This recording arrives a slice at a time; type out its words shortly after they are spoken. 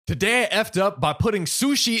Today I effed up by putting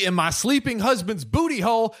sushi in my sleeping husband's booty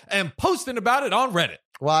hole and posting about it on Reddit.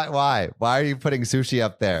 Why are you putting sushi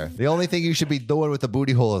up there? The only thing you should be doing with the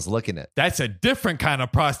booty hole is licking it. That's a different kind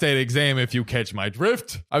of prostate exam if you catch my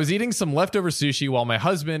drift. I was eating some leftover sushi while my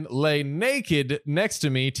husband lay naked next to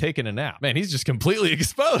me taking a nap. Man, he's just completely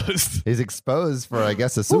exposed. He's exposed for, I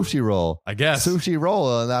guess, a sushi roll. I guess. Sushi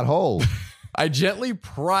roll in that hole. I gently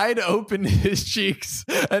pried open his cheeks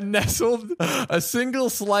and nestled a single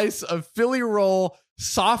slice of Philly roll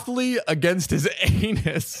softly against his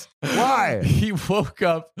anus. Why? He woke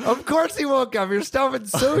up. Of course he woke up. You're stuffing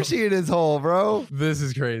sushi in his hole, bro. This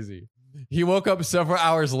is crazy. He woke up several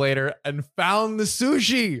hours later and found the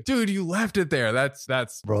sushi. Dude, you left it there. That's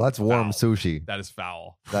Bro, that's warm foul. sushi. That is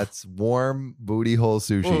foul. That's warm booty hole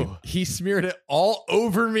sushi. Ooh, he smeared it all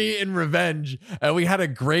over me in revenge, and we had a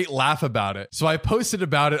great laugh about it. So I posted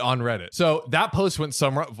about it on Reddit. So that post went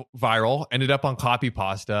somewhat viral, ended up on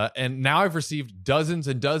Copypasta, and now I've received dozens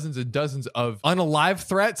and dozens and dozens of unalive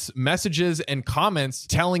threats, messages, and comments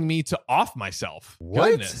telling me to off myself.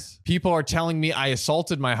 What? Goodness. People are telling me I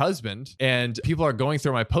assaulted my husband, and people are going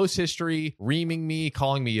through my post history, reaming me,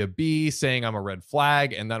 calling me a B, saying I'm a red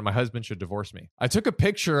flag, and that my husband should divorce me. I took a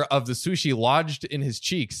picture of the sushi lodged in his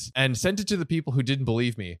cheeks and sent it to the people who didn't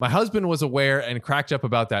believe me. My husband was aware and cracked up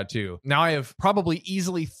about that too. Now I have probably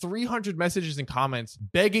easily 300 messages and comments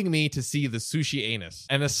begging me to see the sushi anus,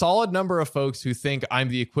 and a solid number of folks who think I'm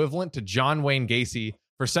the equivalent to John Wayne Gacy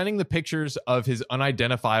for sending the pictures of his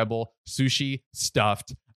unidentifiable sushi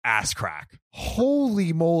stuffed ass crack.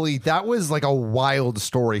 Holy moly, that was like a wild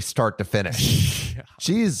story start to finish. Yeah.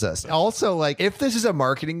 Jesus. Also, like, if this is a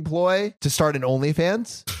marketing ploy to start an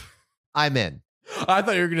OnlyFans, I'm in. I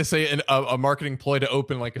thought you were going to say a marketing ploy to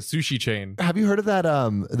open like a sushi chain. Have you heard of that?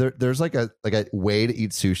 There's like a way to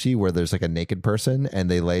eat sushi where there's like a naked person and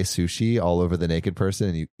they lay sushi all over the naked person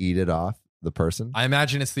and you eat it off the person. I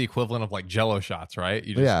imagine it's the equivalent of like Jello shots, right?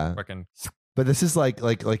 You just fucking. But this is like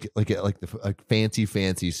the fancy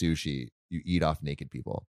sushi you eat off naked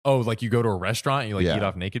people. Oh, like you go to a restaurant and you eat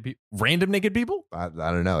off naked people, random naked people. I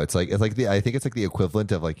don't know. It's like I think it's like the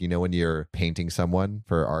equivalent of like, you know, when you're painting someone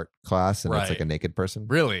for art class and it's like a naked person.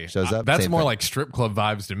 Really shows up. That's Same more thing. like strip club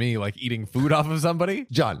vibes to me, like eating food off of somebody.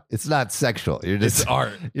 John, it's not sexual. You're just It's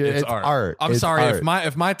art. It's art. I'm It's sorry art.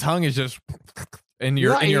 if my tongue is just in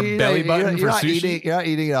your belly button for sushi. You're not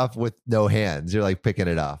eating it off with no hands. You're like picking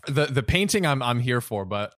it off. The painting I'm here for,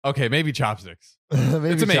 but okay, maybe chopsticks. Maybe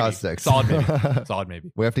It's a maybe. chopsticks. Solid maybe. Solid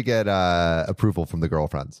maybe. We have to get approval from the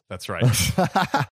girlfriends. That's right.